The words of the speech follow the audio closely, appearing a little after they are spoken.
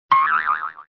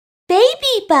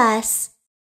BabyBus.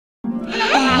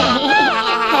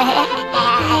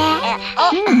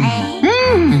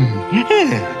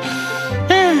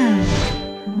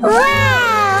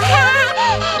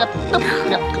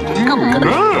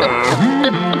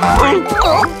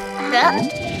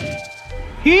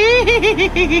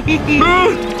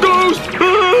 Ghost!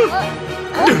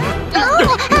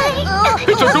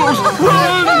 It's a ghost!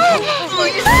 Run!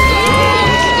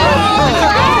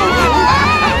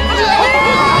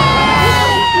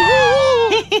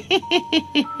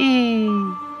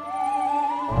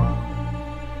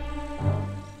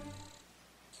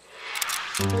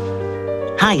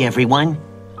 Hi, everyone.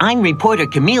 I'm reporter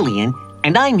Chameleon,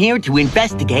 and I'm here to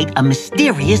investigate a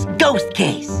mysterious ghost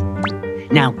case.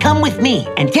 Now come with me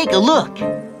and take a look.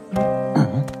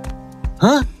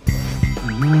 Huh?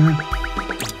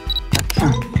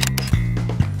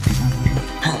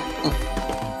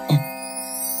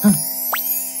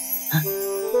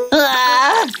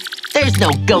 There's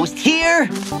no ghost here.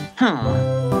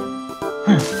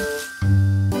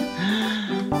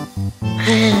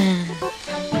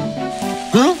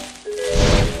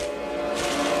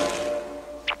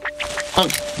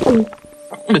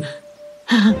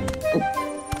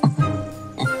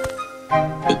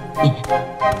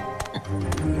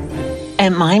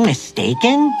 Am I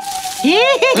mistaken?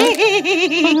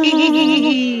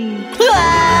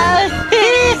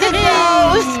 It's a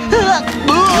ghost!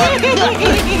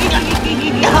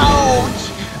 Ouch!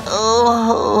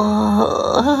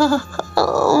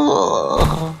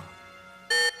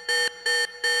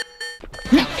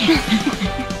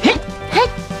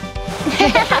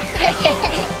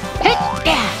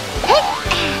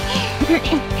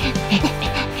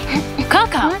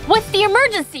 Kaka, what's the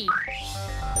emergency?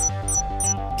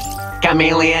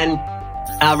 Chameleon,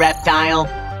 a reptile,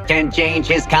 can change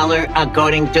his color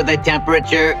according to the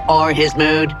temperature or his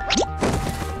mood.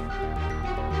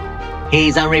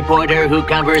 He's a reporter who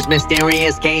covers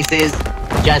mysterious cases.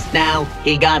 Just now,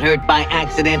 he got hurt by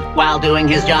accident while doing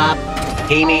his job.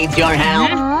 He needs your help.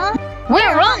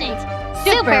 We're on it!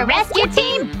 Super Rescue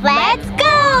Team, let's go!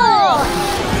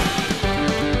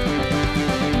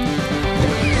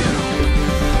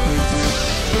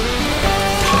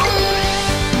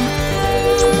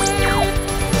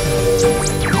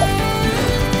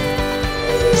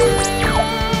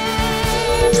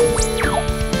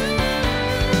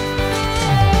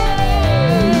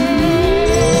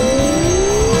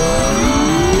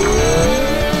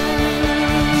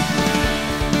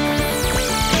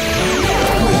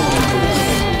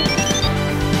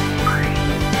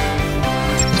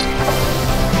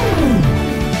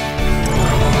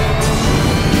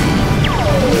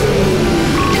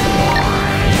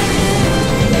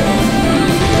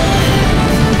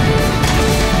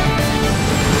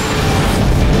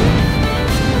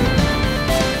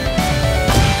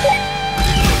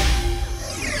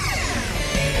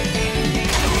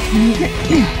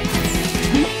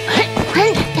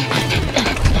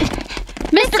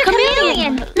 Mr.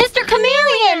 Chameleon! Mr.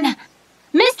 Chameleon!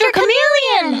 Mr.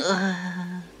 Chameleon!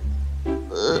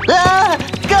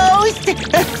 Ghost!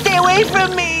 Stay away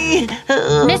from me!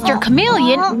 Mr.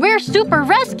 Chameleon, we're Super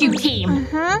Rescue Team.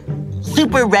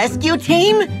 Super Rescue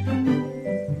Team?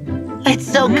 It's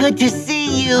so good to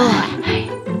see you.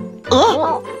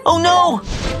 Oh no!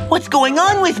 What's going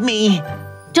on with me?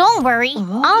 Don't worry,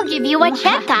 I'll give you a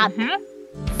checkup.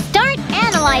 Start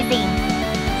analyzing.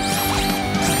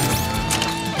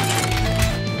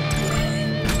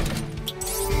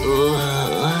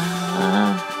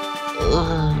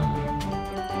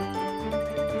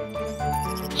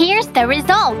 Here's the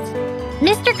result.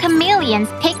 Mr. Chameleon's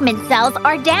pigment cells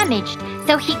are damaged,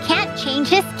 so he can't change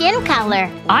his skin color.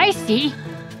 I see.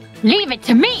 Leave it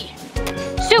to me.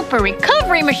 Super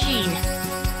Recovery Machine.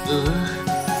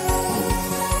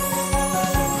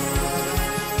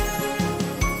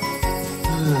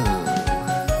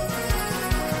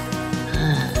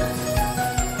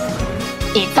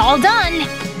 It's all done.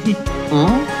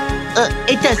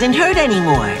 It doesn't hurt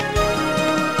anymore.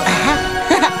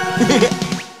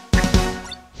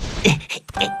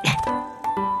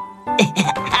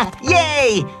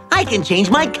 Yay! I can change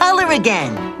my color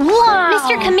again. Wow!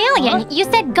 Mr. Chameleon, you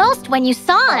said ghost when you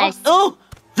saw us. Oh,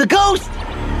 the ghost!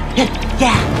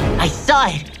 Yeah, I saw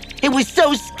it. It was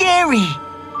so scary.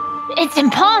 It's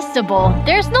impossible.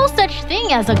 There's no such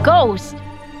thing as a ghost.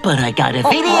 But I got a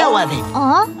video of it.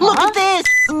 Look at this.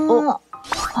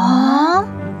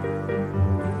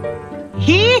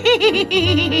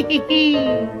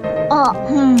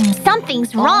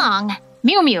 Something's wrong.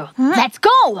 Miumiu, let's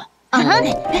go.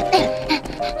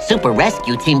 Super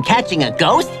Rescue Team catching a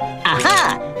ghost?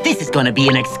 Aha! This is gonna be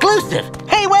an exclusive.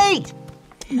 Hey, wait!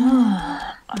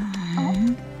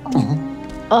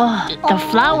 The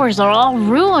flowers are all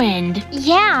ruined.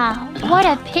 Yeah, what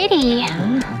a pity.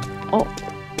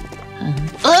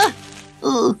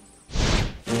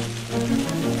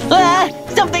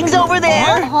 Something's over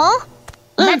there! Huh?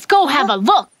 Let's go have a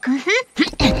look.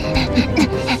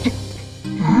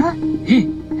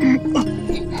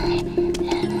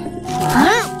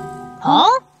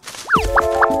 Huh?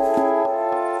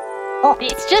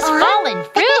 It's just fallen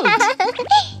fruit.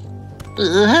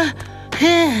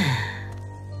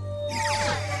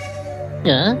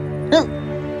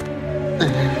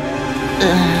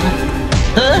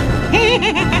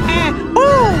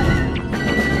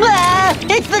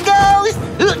 It's the ghost!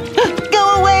 Go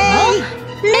away!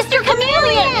 Mr.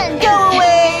 Chameleon! Go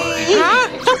away!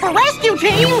 Super rescue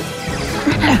team!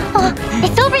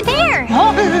 It's over there!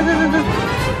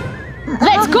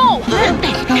 Let's go!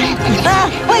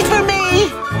 Wait for me!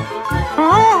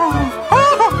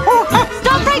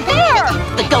 Stop right there!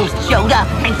 The ghost showed up,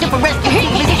 and Super Rescue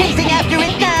Team is chasing after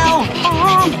it now!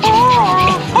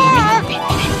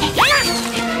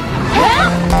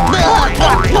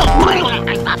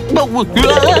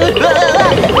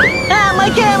 My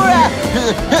camera!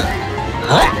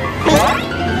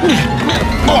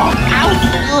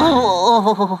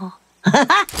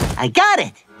 I got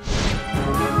it!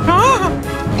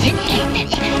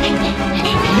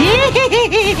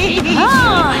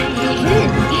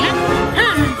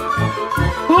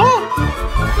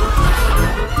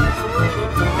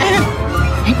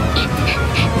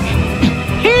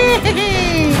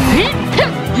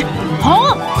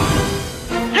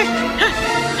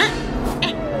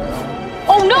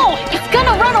 Oh no! It's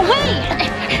gonna run away!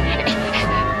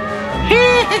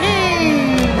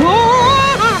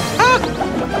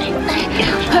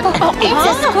 It's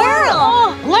a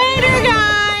squirrel! Later,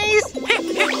 guys!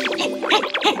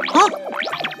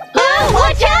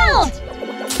 Watch out!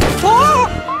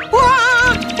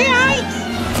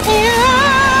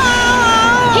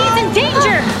 He's in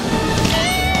danger!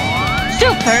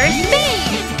 Super speed!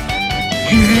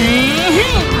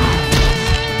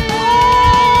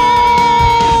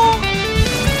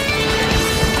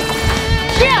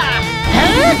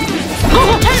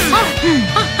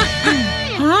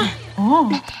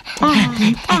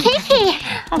 Kiki,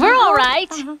 we're all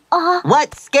right.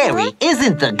 What's scary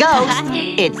isn't the ghost,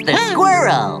 it's the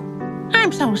squirrel.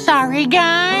 I'm so sorry,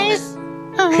 guys.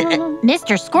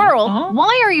 Mr. Squirrel,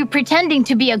 why are you pretending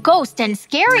to be a ghost and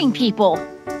scaring people?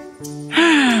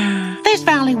 This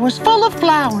valley was full of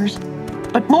flowers,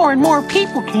 but more and more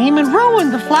people came and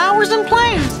ruined the flowers and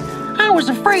plants. I was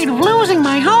afraid of losing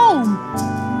my home.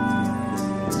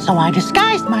 So I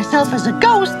disguised myself as a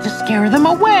ghost to scare them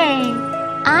away.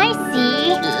 I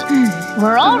see.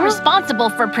 We're all responsible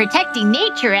for protecting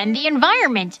nature and the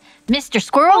environment. Mr.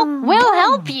 Squirrel, we'll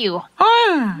help you.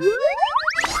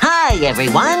 Hi,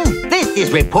 everyone. This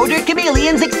is Reporter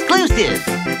Chameleon's exclusive,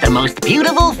 the most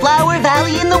beautiful flower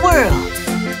valley in the world.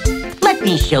 Let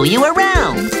me show you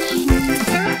around.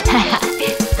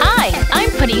 Hi, I'm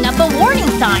putting up a warning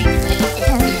sign.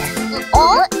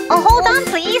 Hold on,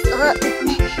 please.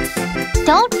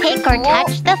 Don't pick or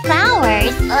touch the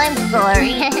flowers. I'm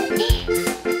sorry.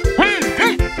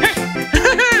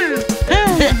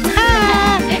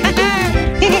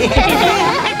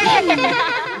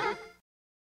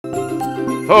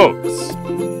 Folks,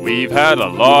 we've had a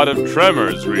lot of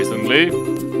tremors recently,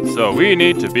 so we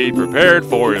need to be prepared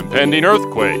for impending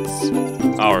earthquakes.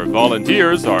 Our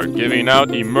volunteers are giving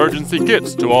out emergency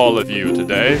kits to all of you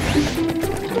today.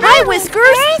 Hi,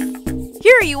 Whiskers!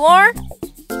 Here you are.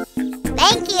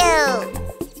 Thank you.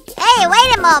 Hey,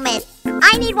 wait a moment.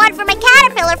 I need one for my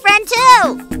caterpillar friend,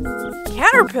 too.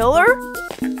 Caterpillar?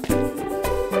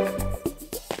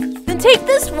 Then take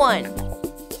this one.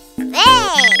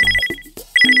 Thanks.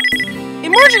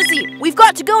 Emergency! We've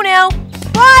got to go now.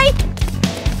 Bye!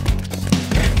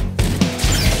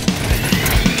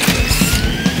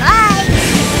 Bye.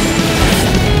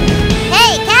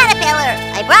 Hey, caterpillar.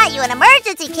 I brought you an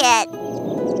emergency kit.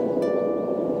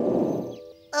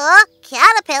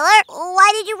 Caterpillar,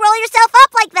 why did you roll yourself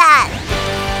up like that?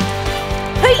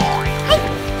 Hey!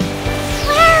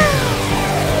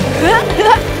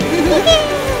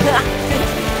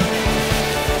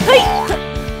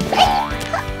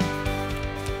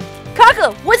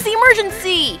 Kaka, what's the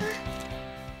emergency?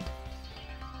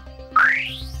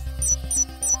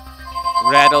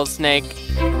 Rattlesnake,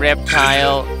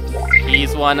 reptile.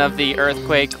 He's one of the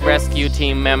earthquake rescue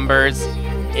team members.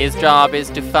 His job is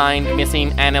to find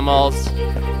missing animals.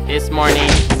 This morning,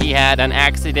 he had an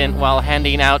accident while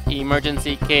handing out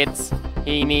emergency kits.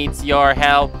 He needs your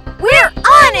help. We're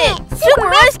on it! Super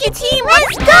Rescue Team,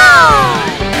 let's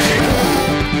go!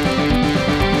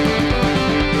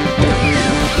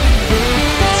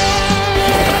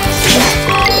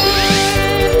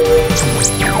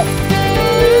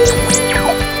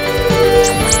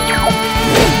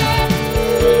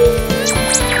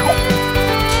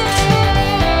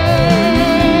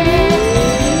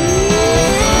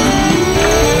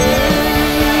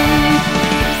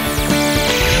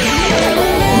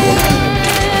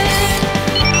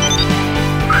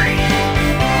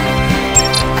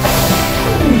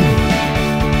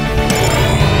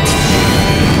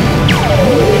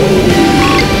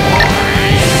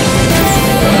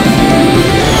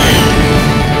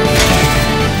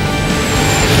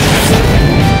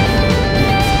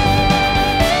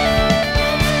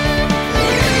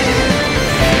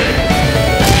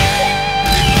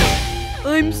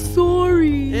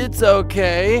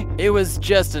 okay. It was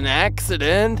just an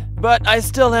accident. But I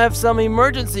still have some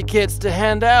emergency kits to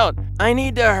hand out. I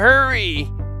need to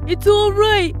hurry. It's all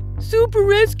right. Super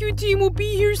Rescue Team will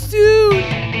be here soon. See?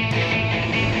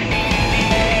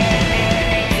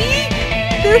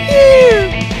 They're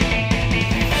here.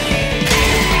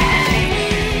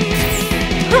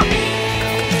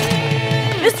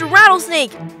 Mr.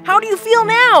 Rattlesnake, how do you feel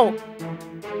now?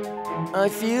 I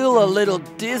feel a little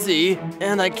dizzy,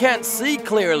 and I can't see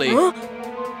clearly. Huh?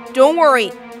 Don't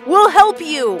worry, we'll help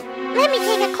you. Let me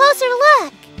take a closer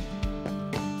look.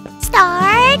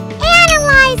 Start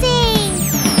analyzing.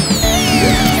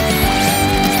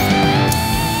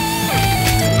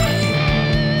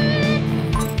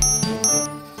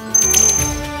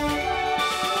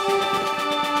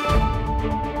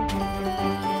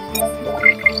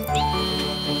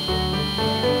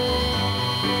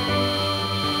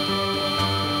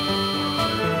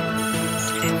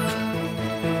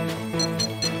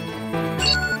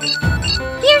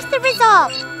 Here's the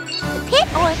result. The pit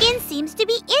organ seems to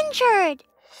be injured.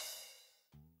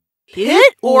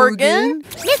 Pit organ?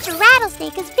 Mr.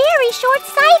 Rattlesnake is very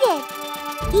short-sighted.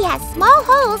 He has small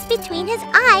holes between his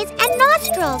eyes and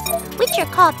nostrils, which are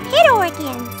called pit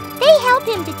organs. They help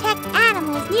him detect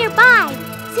animals nearby,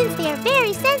 since they are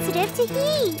very sensitive to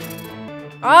heat.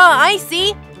 Ah, I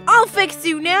see. I'll fix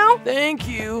you now. Thank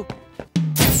you.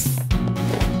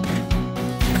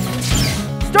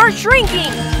 Start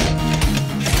shrinking.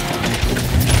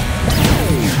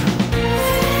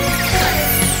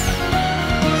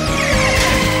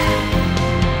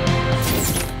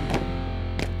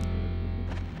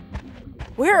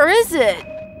 Where is it?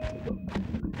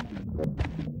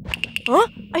 Huh?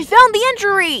 I found the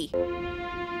injury!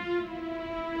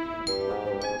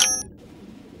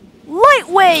 Light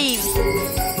waves!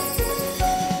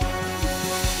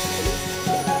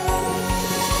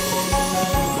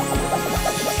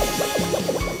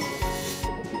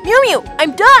 Miumiu,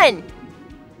 I'm done!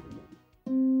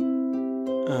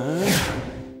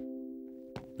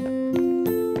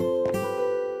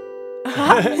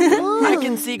 I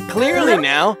can see clearly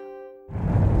now.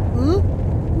 Huh?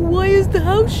 Why is the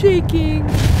house shaking?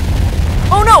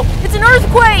 Oh no! It's an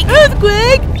earthquake!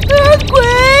 Earthquake!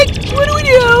 Earthquake! What do we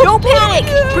do? Don't panic!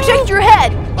 Protect your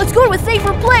head! Let's go to a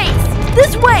safer place!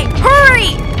 This way!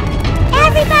 Hurry!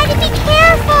 Everybody be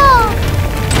careful!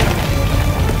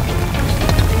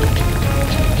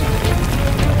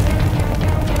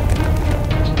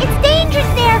 It's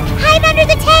dangerous there! Hide under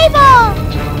the table!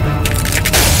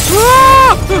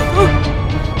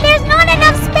 There's not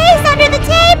enough space under the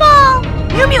table!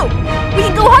 Miumiu! We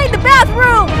can go hide in the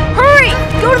bathroom! Hurry!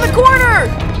 Go to the corner!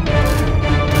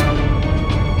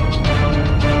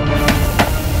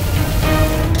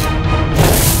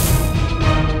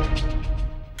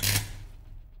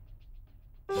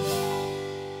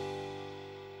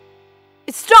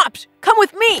 It stopped! Come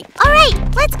with me!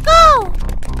 Alright, let's go!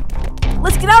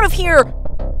 Let's get out of here!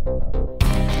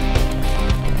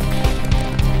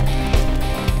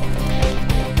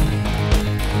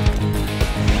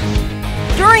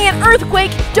 During an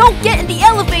earthquake, don't get in the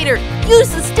elevator! Use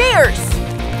the stairs!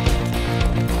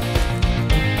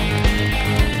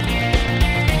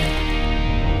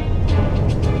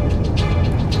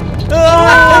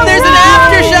 Oh, there's an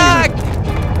aftershock!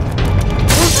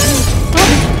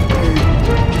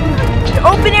 The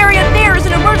open area there is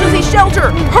an emergency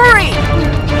shelter! Hurry!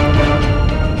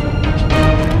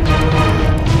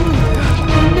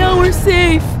 Now we're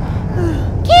safe!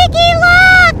 Kiki, look!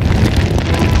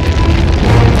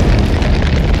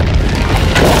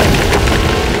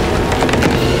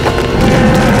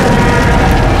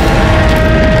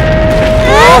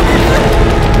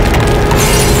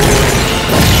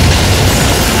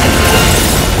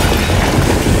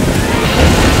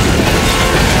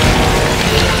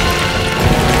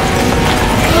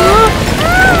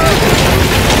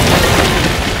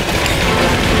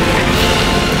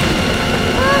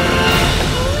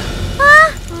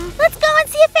 Let's go and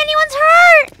see if anyone's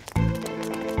hurt!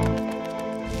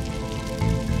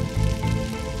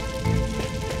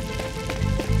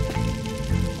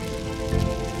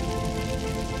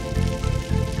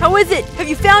 How is it? Have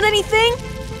you found anything?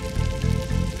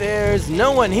 There's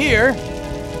no one here.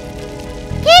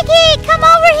 Kiki, come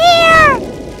over here!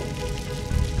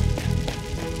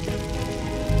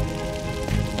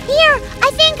 Here,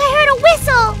 I think I heard a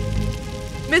whistle!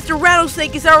 Mr.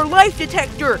 Rattlesnake is our life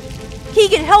detector! He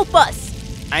can help us!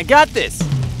 I got this.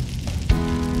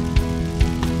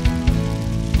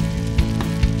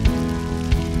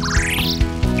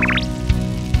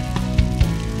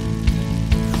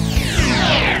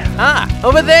 Ah,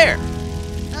 over there.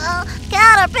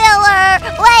 Caterpillar,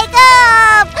 wake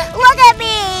up! Look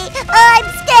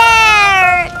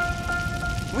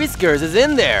Whiskers is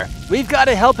in there. We've got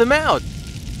to help him out.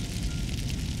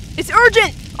 It's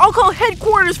urgent! I'll call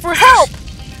headquarters for help!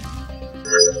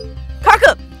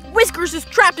 Kaka! Whiskers is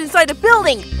trapped inside a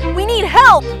building! We need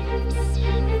help!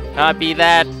 Copy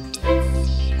that.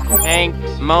 Hank,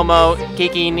 Momo,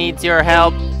 Kiki needs your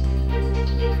help.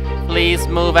 Please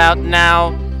move out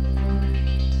now.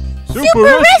 Super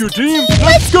Rescue Team,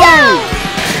 let's go!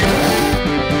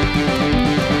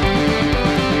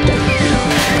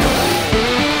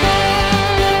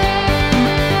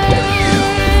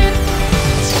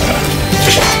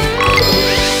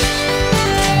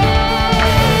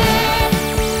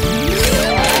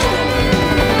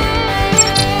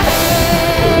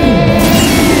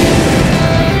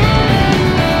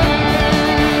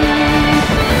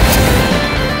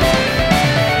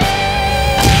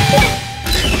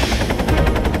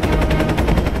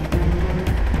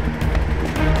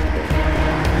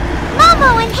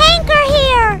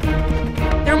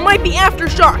 Might be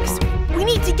aftershocks. We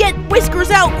need to get Whiskers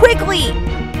out quickly.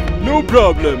 No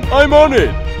problem. I'm on it.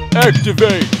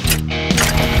 Activate.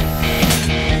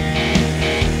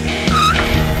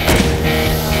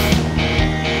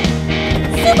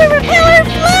 Super Repeller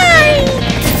fly!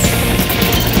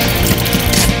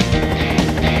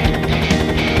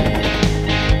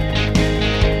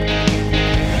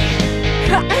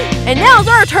 And now's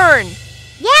our turn.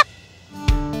 Yep.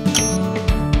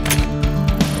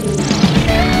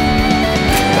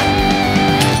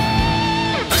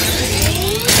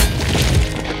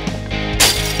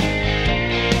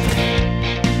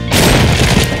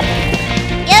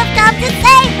 To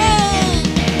save me!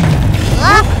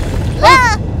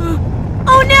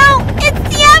 Oh no! It's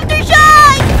the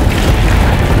aftershock!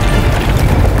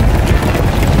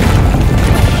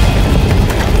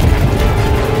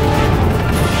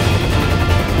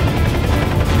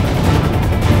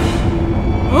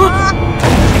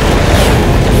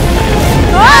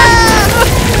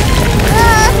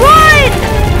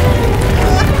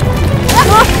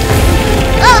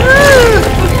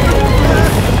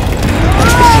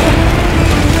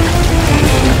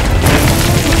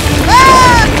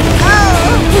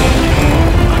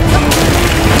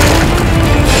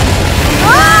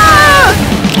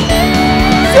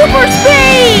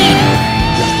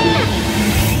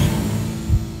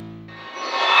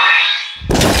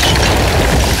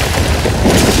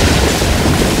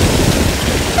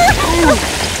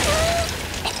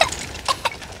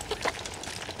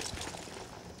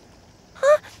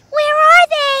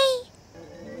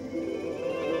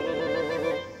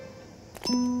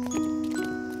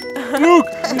 Look,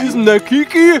 isn't that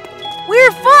Kiki?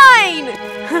 We're fine!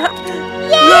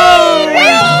 Yay!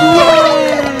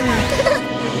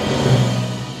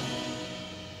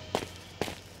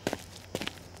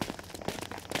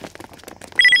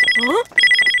 Huh?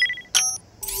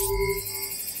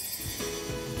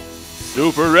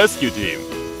 Super Rescue Team,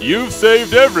 you've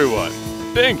saved everyone.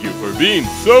 Thank you for being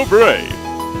so brave.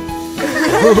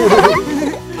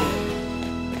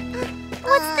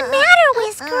 What's the matter,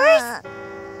 Whiskers?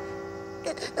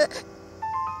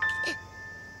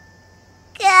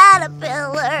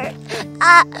 Caterpillar.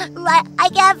 I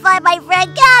can't find my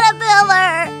friend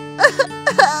Caterpillar.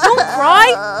 Don't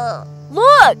cry.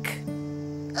 Look.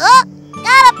 Oh,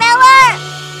 Caterpillar!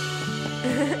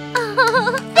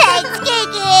 Thanks,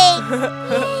 Kiki.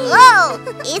 Whoa,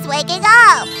 he's waking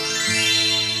up.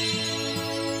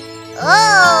 Oh.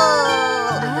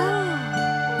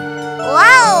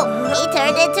 Wow, he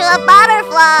turned into a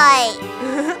butterfly.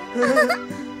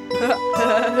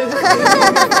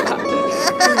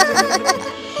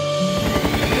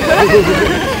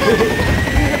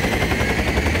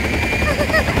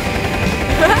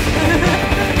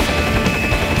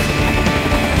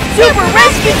 Super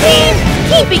Rescue Team,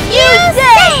 keeping you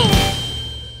safe!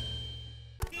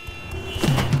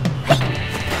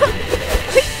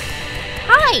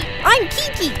 Hi, I'm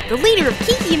Kiki, the leader of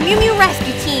Kiki and Miumiu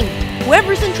Rescue Team.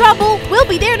 Whoever's in trouble, we'll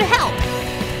be there to help.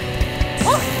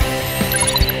 Oh.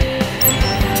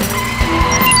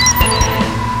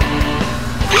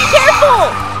 Be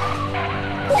careful!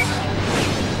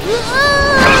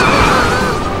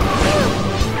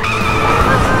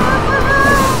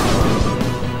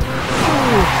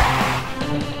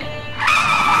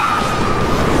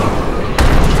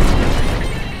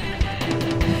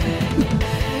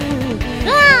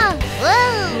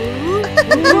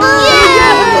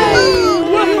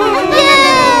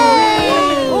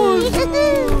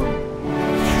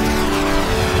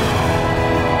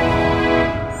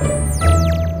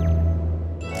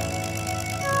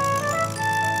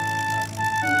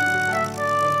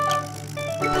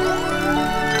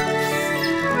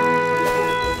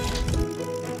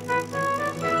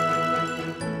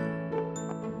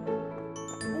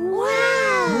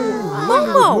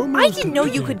 Momo, I didn't know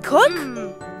you could cook.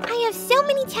 I have so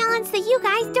many talents that you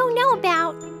guys don't know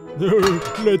about.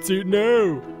 Let's eat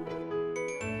now.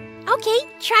 Okay,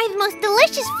 try the most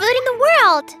delicious food in the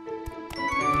world.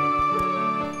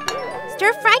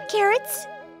 Stir-fried carrots,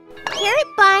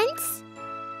 carrot buns,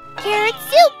 carrot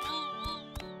soup.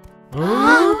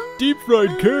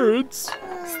 Deep-fried carrots.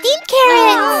 Steamed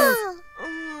carrots!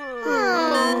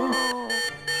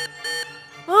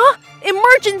 Huh?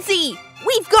 Emergency!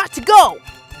 We've got to go!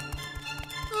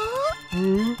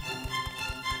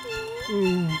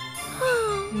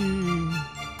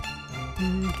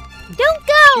 Don't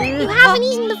go! You haven't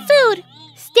eaten the food!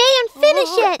 Stay and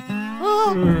finish it!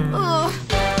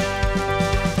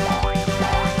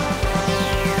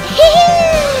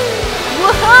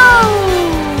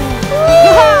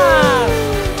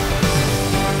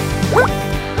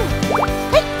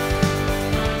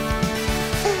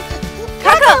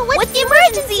 Kaka, what's the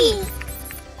emergency?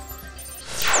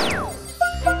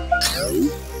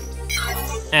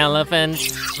 Elephant,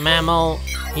 mammal,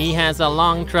 he has a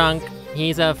long trunk.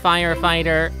 He's a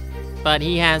firefighter, but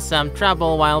he has some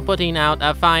trouble while putting out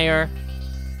a fire.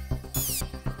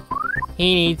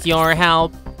 He needs your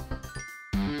help.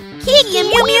 Kiki and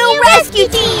Miumiu Rescue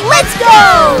Team, let's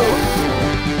go!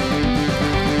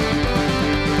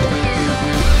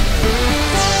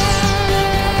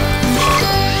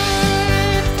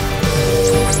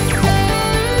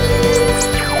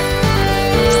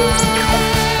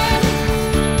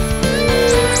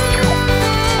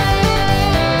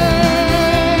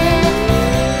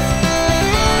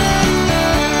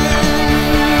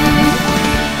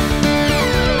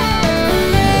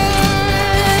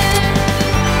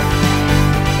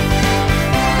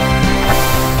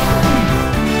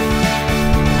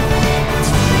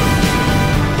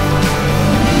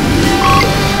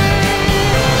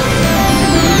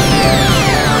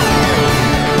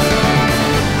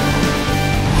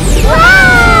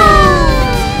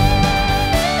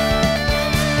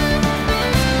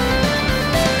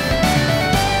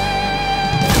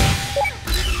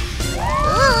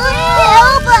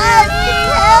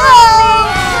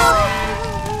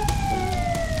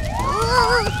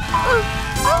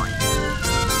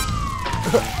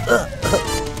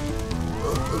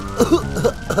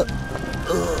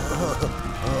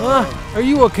 Are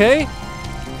you okay?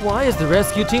 Why is the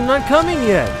rescue team not coming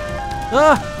yet?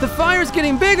 The fire's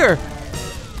getting bigger!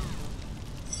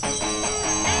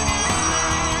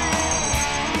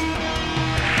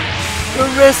 The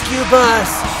rescue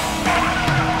bus!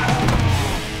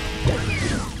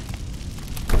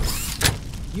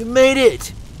 You made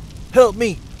it! Help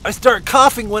me! I start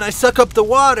coughing when I suck up the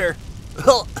water!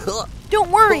 Don't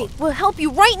worry, we'll help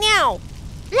you right now!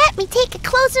 Let me take a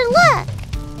closer look!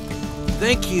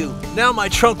 Thank you! Now my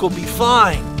trunk will be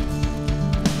fine!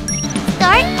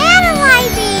 Start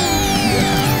analyzing!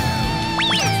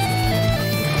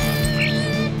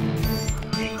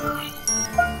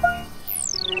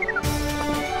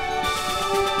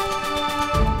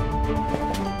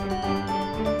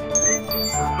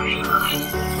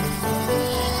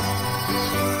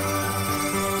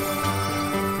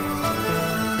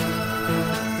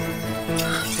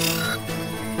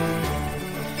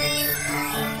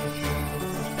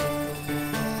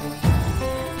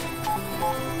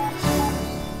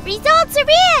 Results are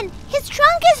in! His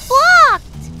trunk is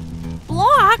blocked!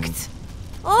 Blocked?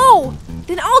 Oh,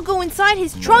 then I'll go inside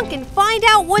his trunk and find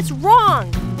out what's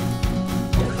wrong.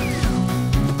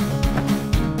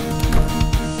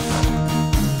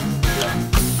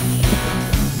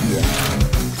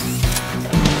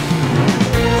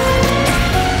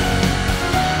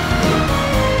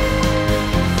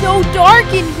 So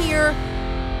dark in here.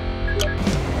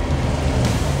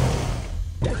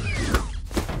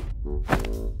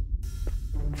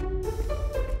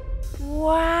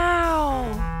 Wow!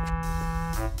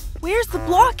 Where's the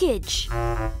blockage?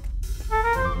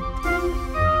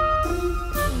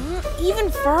 Even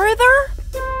further?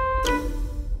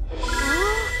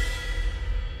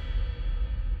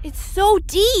 It's so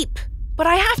deep, but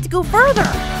I have to go further.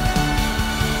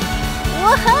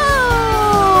 Whoa!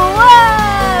 Whoa!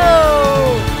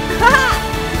 Ha!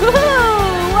 Whoa!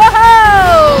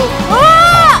 Huh?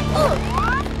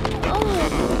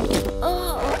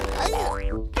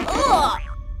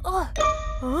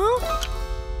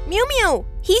 Miu Miu,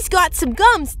 he's got some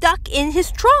gum stuck in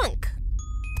his trunk.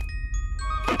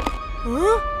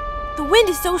 Huh? The wind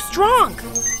is so strong.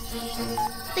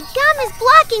 The gum is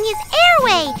blocking his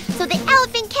airway, so the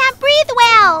elephant can't breathe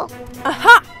well.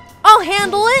 Aha! I'll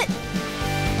handle it.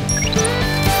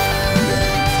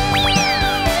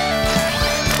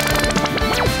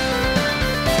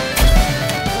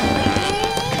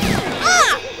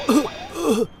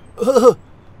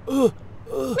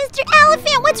 Mr.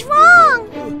 Elephant, what's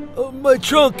wrong? My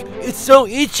trunk, it's so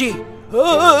itchy.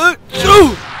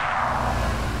 Achoo!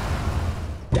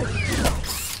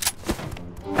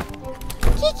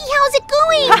 Kiki, how's it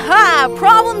going? Haha!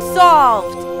 Problem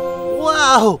solved!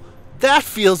 Wow, that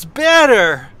feels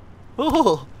better.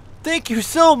 Oh, thank you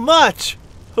so much.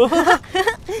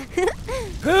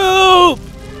 Help!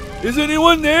 Is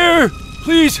anyone there?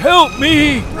 Please help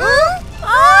me! Huh?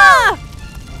 Ah!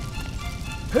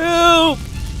 Help!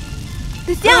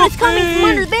 The sound is coming from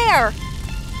under there!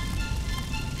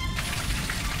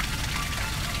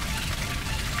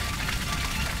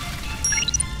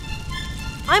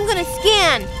 I'm gonna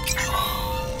scan!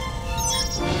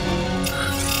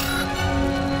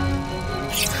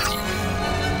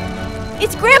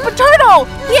 It's Grandpa Turtle!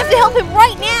 We have to help him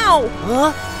right now!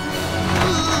 Huh?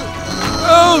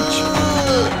 Ouch!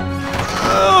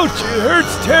 Ouch! It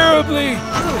hurts terribly!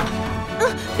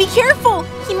 Be careful!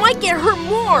 He might get hurt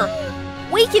more!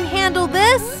 We can handle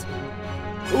this!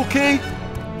 Okay.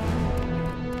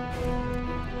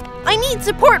 I need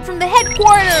support from the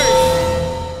headquarters!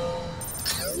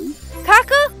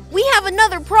 Kaka, we have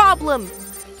another problem!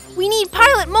 We need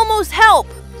Pilot Momo's help!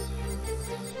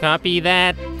 Copy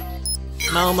that.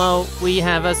 Momo, we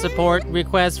have a support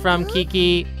request from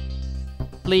Kiki.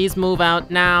 Please move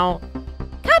out now.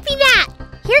 Copy that!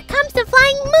 Here comes the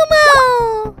flying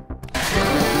Momo!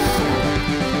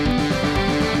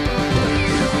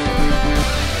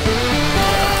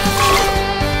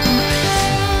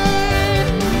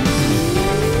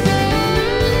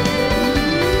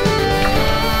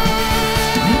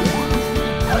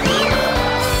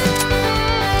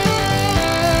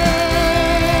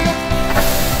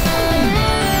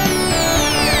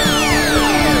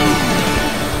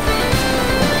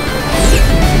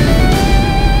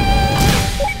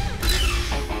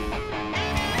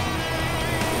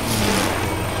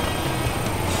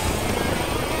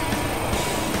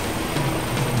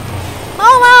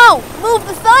 Move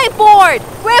the sideboard!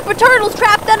 Grandpa Turtle's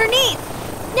trapped underneath!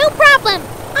 No problem!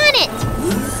 On it!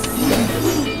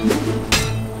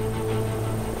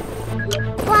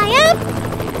 Fly up!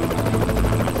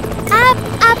 Up,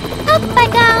 up, up I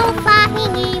go!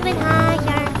 Flying even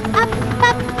higher! Up,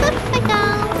 up I go!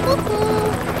 Woo-hoo!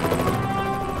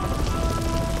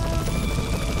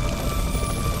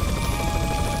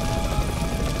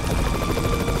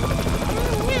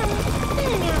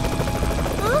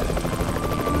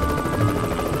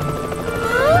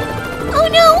 Oh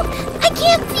no! I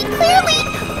can't see clearly!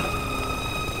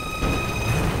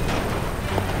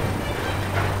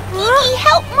 Kiki,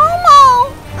 help Momo!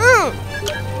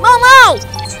 Momo!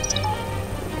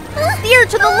 Steer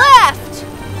to the left!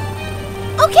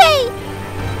 Okay!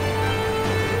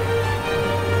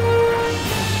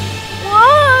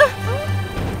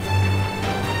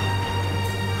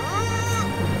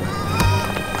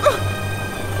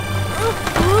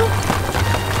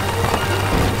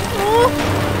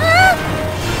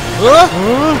 What?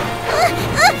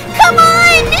 Come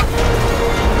on!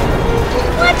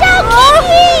 Watch out,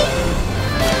 Kiki!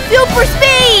 Super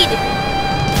speed!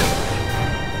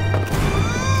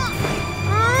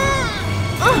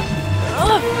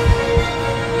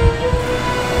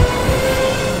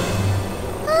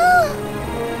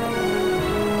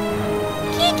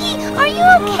 Kiki, are you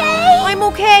okay? I'm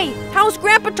okay. How's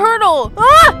Grandpa Turtle?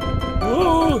 Ah!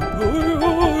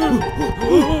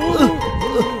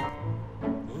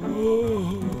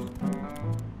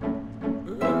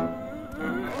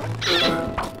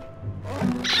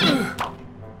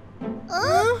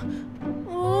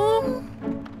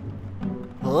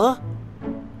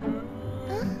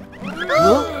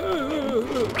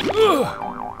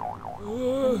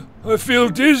 I feel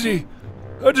dizzy.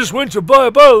 I just went to buy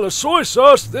a bottle of soy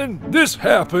sauce, then this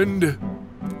happened.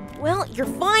 Well, you're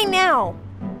fine now.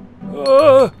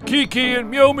 Kiki and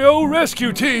Miumiu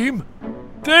rescue team.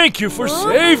 Thank you for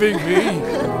saving me.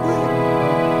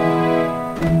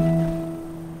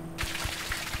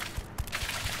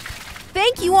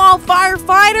 Thank you all,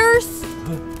 firefighters.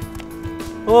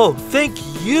 Oh, thank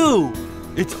you.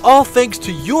 It's all thanks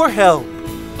to your help.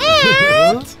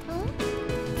 And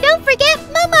don't forget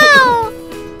Momo!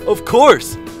 Of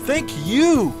course. Thank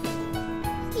you.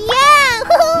 Yeah!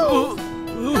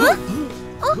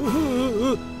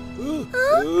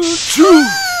 Achoo!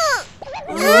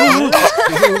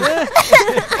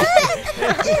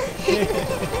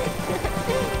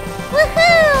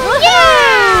 Woohoo! Yeah!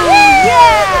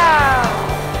 Yeah!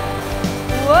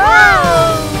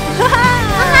 Whoa!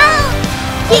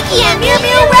 Kiki and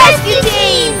Miumiu Rescue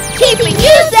Team! Keeping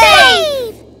you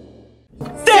safe!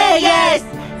 Say yes!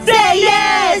 Say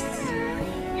yes!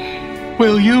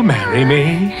 Will you you marry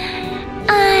me?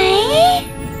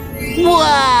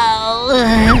 Wow!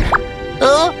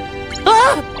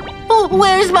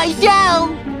 Where's my shell?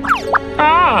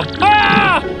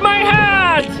 My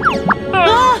hat!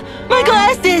 My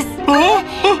glasses!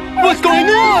 What's going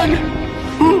on?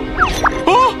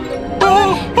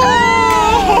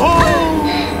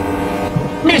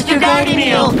 Mr.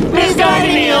 Gardeneel! Miss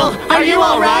Gardeneel! Are you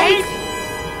all right?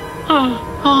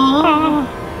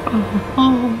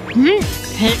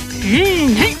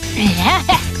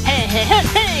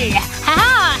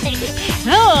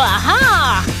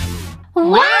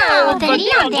 Wow, the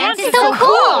neon dance is so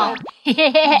cool!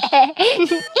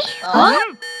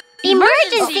 Huh?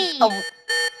 Emergency!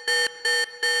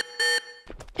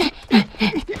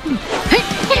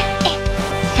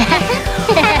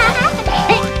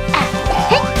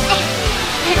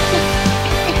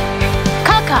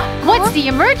 Kaka, what's the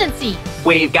emergency?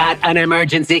 We've got an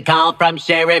emergency call from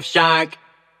Sheriff Shark.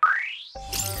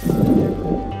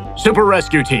 Super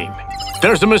Rescue Team.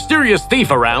 There's a mysterious thief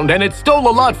around and it stole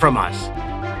a lot from us.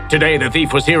 Today the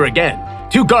thief was here again.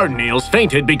 2 garden eels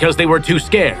fainted because they were too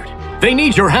scared. They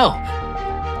need your help.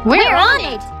 We're on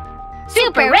it!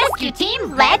 Super Rescue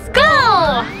Team, let's go!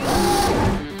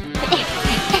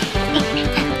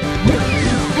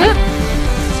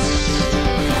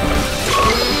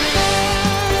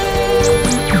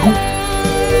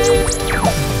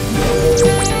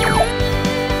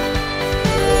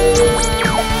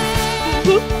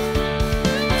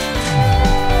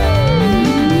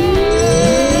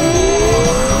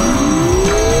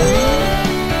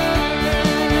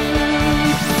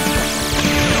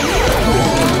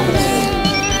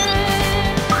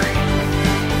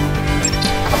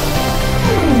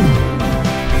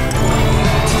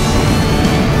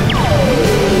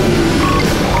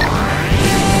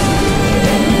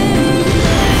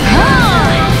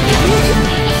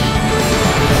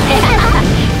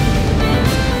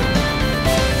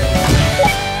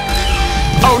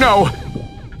 Oh no!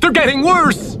 They're getting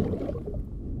worse!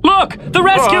 Look! The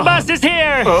rescue bus is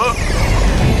here!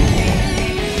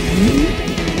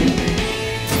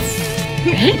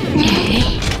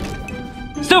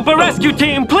 Super Rescue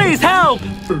Team, please help!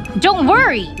 Don't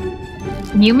worry.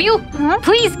 Miumiu,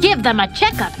 please give them a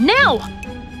checkup now.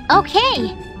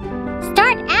 Okay.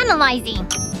 Start analyzing.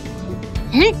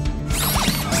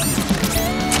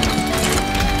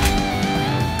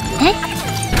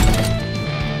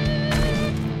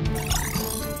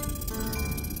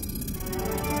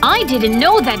 I didn't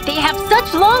know that they have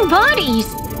such long bodies.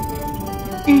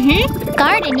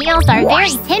 Garden eels are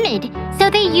very timid, so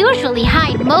they usually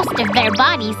hide most of their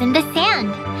bodies in the sand.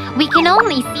 We can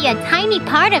only see a tiny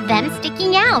part of them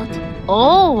sticking out.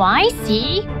 Oh, I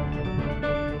see.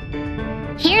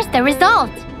 Here's the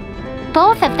result.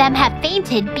 Both of them have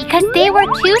fainted because they were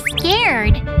too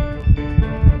scared.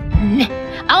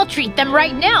 I'll treat them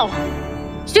right now.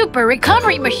 Super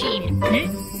recovery machine.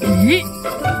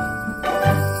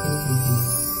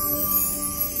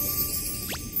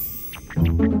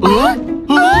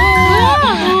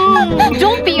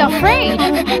 Don't be afraid.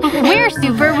 We're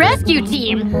Super Rescue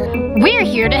Team. We're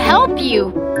here to help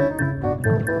you.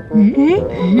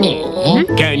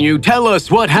 Can you tell us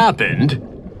what happened?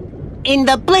 In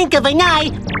the blink of an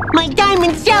eye, my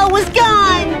diamond shell was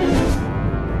gone!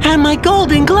 And my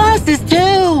golden glasses,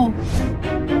 too!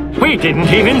 We didn't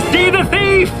even see the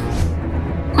thief!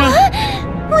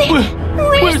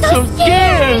 We're so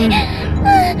scared!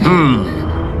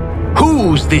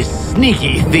 Who's this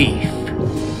sneaky thief?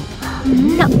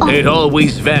 It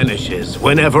always vanishes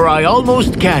whenever I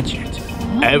almost catch it.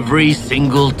 Every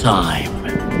single time.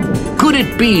 Could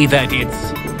it be that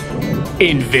it's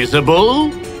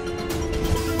invisible?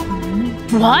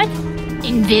 What?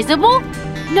 Invisible?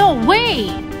 No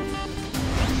way!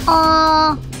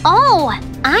 Oh,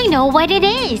 I know what it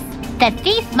is. The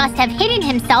thief must have hidden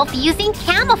himself using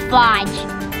camouflage.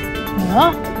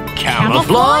 Huh?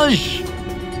 Camouflage?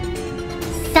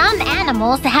 Some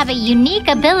animals have a unique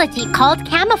ability called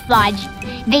camouflage.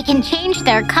 They can change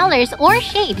their colors or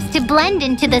shapes to blend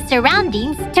into the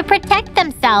surroundings to protect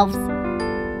themselves.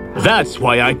 That's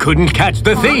why I couldn't catch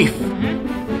the thief.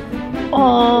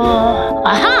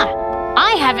 Aha!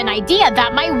 I have an idea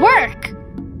that might work.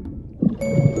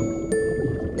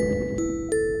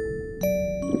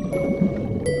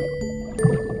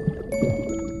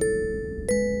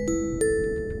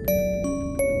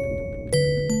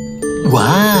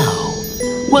 Wow!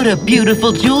 What a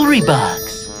beautiful jewelry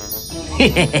box!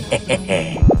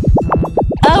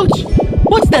 Ouch!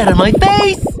 What's that on my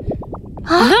face?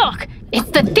 Look! It's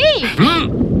the thief!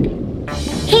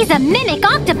 He's a mimic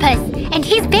octopus, and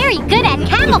he's very good at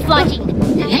camouflaging.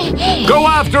 Go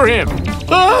after him!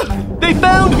 They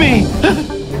found me!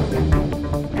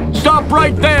 Stop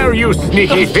right there, you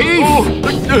sneaky thief!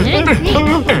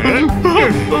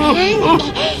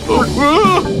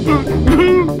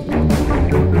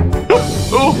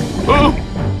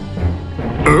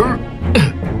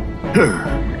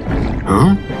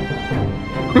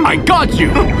 I got you!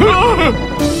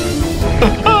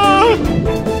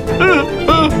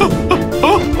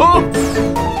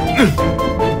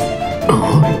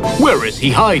 Where is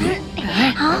he hiding?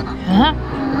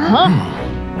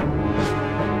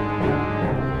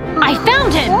 I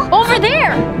found him! Over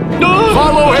there!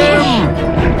 Follow him!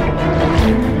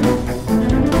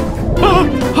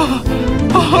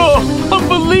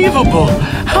 Unbelievable!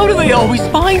 How do they always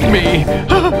find me?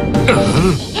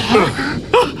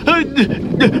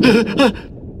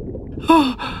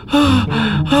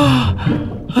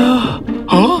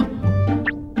 Huh?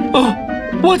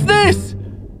 What's this?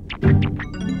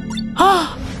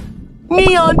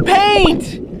 Neon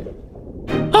paint!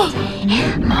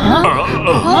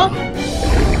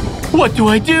 What do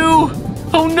I do?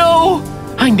 Oh no!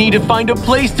 I need to find a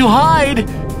place to hide!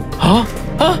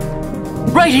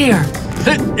 Right here!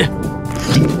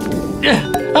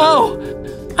 Oh!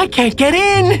 I can't get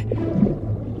in!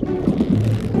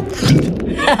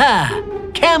 Haha!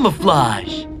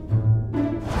 Camouflage!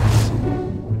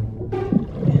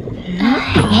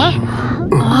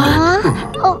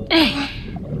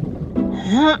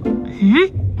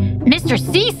 Mr.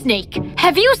 Sea Snake,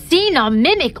 have you seen a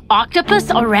mimic octopus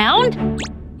around?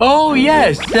 Oh,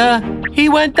 yes. He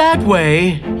went that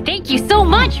way. Thank you so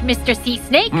much, Mr. Sea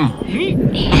Snake.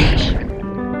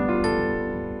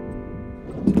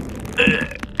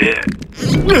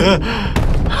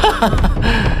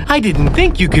 I didn't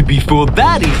think you could be fooled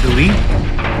that easily.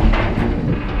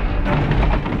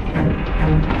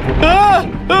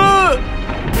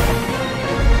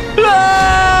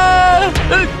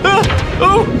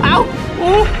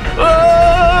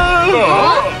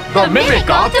 The mimic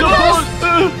octopus?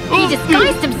 He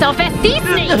disguised himself as Sea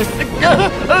Snake.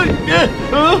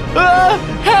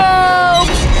 Help!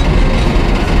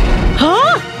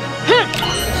 Huh?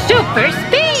 Super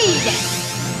speed!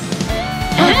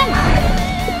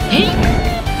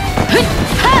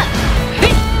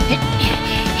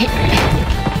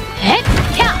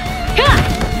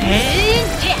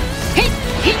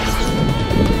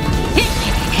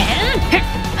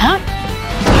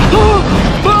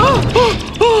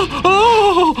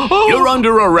 You're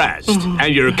under arrest,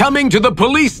 and you're coming to the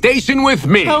police station with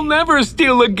me. I'll never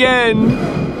steal again.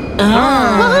 Say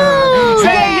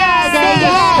yes! Say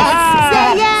yes!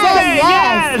 Say yes! Say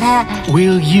yes!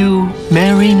 Will you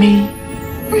marry me?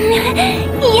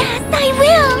 Yes, I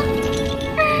will!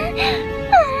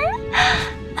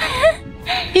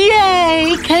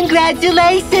 Yay!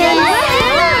 Congratulations!